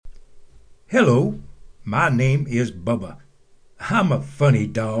Hello, my name is Bubba. I'm a funny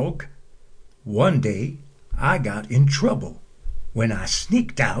dog. One day I got in trouble when I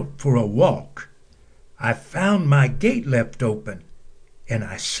sneaked out for a walk. I found my gate left open and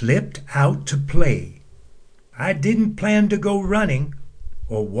I slipped out to play. I didn't plan to go running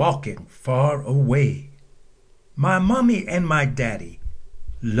or walking far away. My mommy and my daddy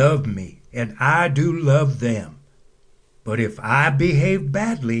love me and I do love them. But if I behave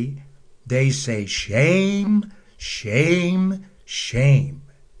badly, they say shame, shame, shame.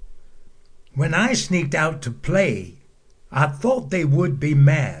 When I sneaked out to play, I thought they would be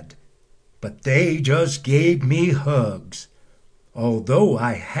mad, but they just gave me hugs, although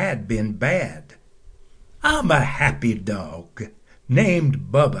I had been bad. I'm a happy dog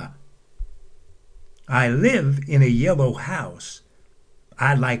named Bubba. I live in a yellow house.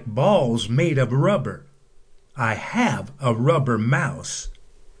 I like balls made of rubber. I have a rubber mouse.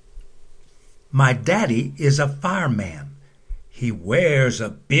 My daddy is a fireman. He wears a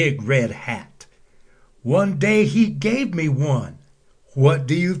big red hat. One day he gave me one. What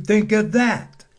do you think of that?